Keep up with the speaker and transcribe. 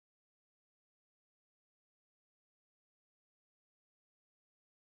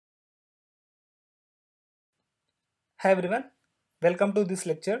Hi everyone, welcome to this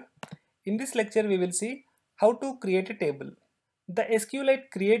lecture. In this lecture we will see how to create a table. The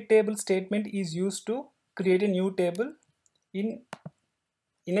SQLite create table statement is used to create a new table in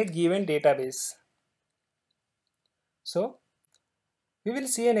a given database. So we will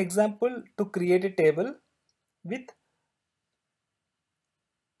see an example to create a table with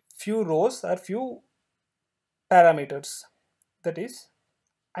few rows or few parameters. That is,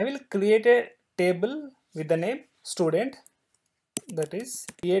 I will create a table with the name student, that is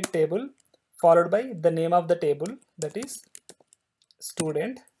create table, followed by the name of the table, that is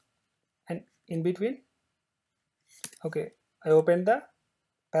student, and in between, okay, I open the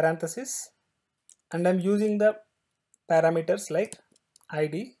parenthesis and I'm using the parameters like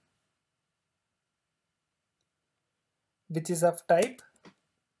id, which is of type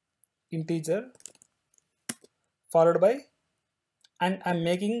integer, followed by, and I'm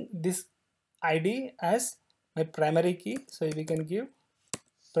making this id as my primary key, so we can give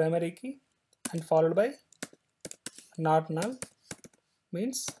primary key, and followed by not null,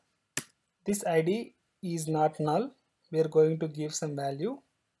 means this id is not null, we are going to give some value.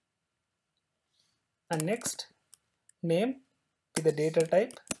 And next, name with the data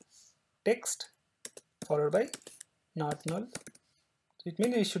type text, followed by not null, so it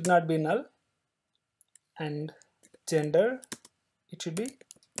means it should not be null. And gender, it should be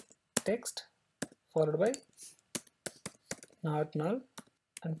text, followed by not null,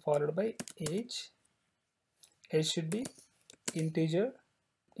 and followed by age should be integer,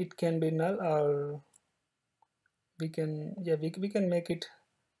 it can be null, or we can make it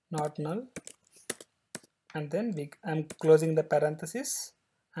not null. And then I'm closing the parenthesis,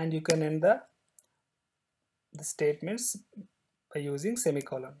 and you can end the statements by using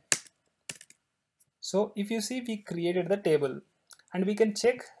semicolon. So if you see, we created the table, and we can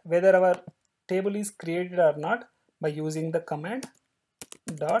check whether our table is created or not by using the command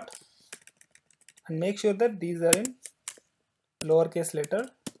dot, and make sure that these are in lowercase letter,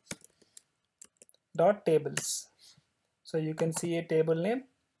 dot tables. So you can see a table name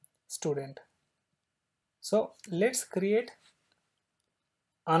student. So let's create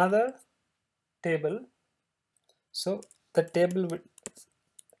another table. So the table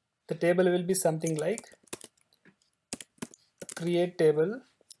will be something like create table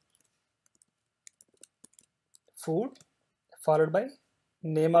food, followed by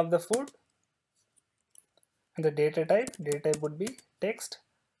name of the food, and the data type would be text,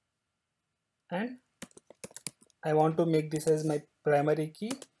 and I want to make this as my primary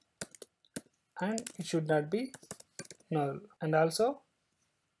key, and it should not be null. And also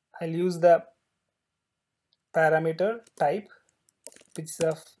I'll use the parameter type, which is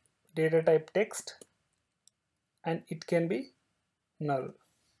of data type text, and it can be null.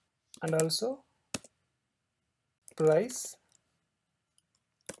 And also price,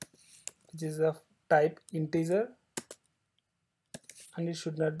 which is of type integer, and it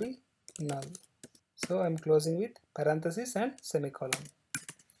should not be null. So I'm closing with parenthesis and semicolon.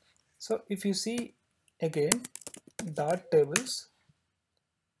 So if you see again dot tables,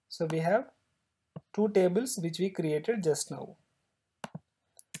 so we have two tables which we created just now.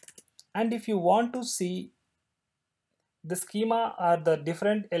 And if you want to see the schema or the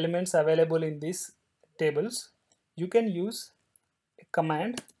different elements available in these tables, you can use a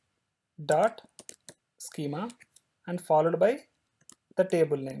command dot schema and followed by the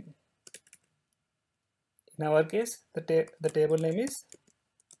table name. In our case, the table name is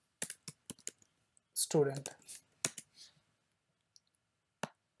student.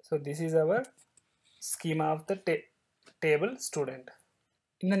 So this is our schema of the table student.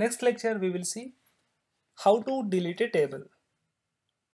 In the next lecture, we will see how to delete a table.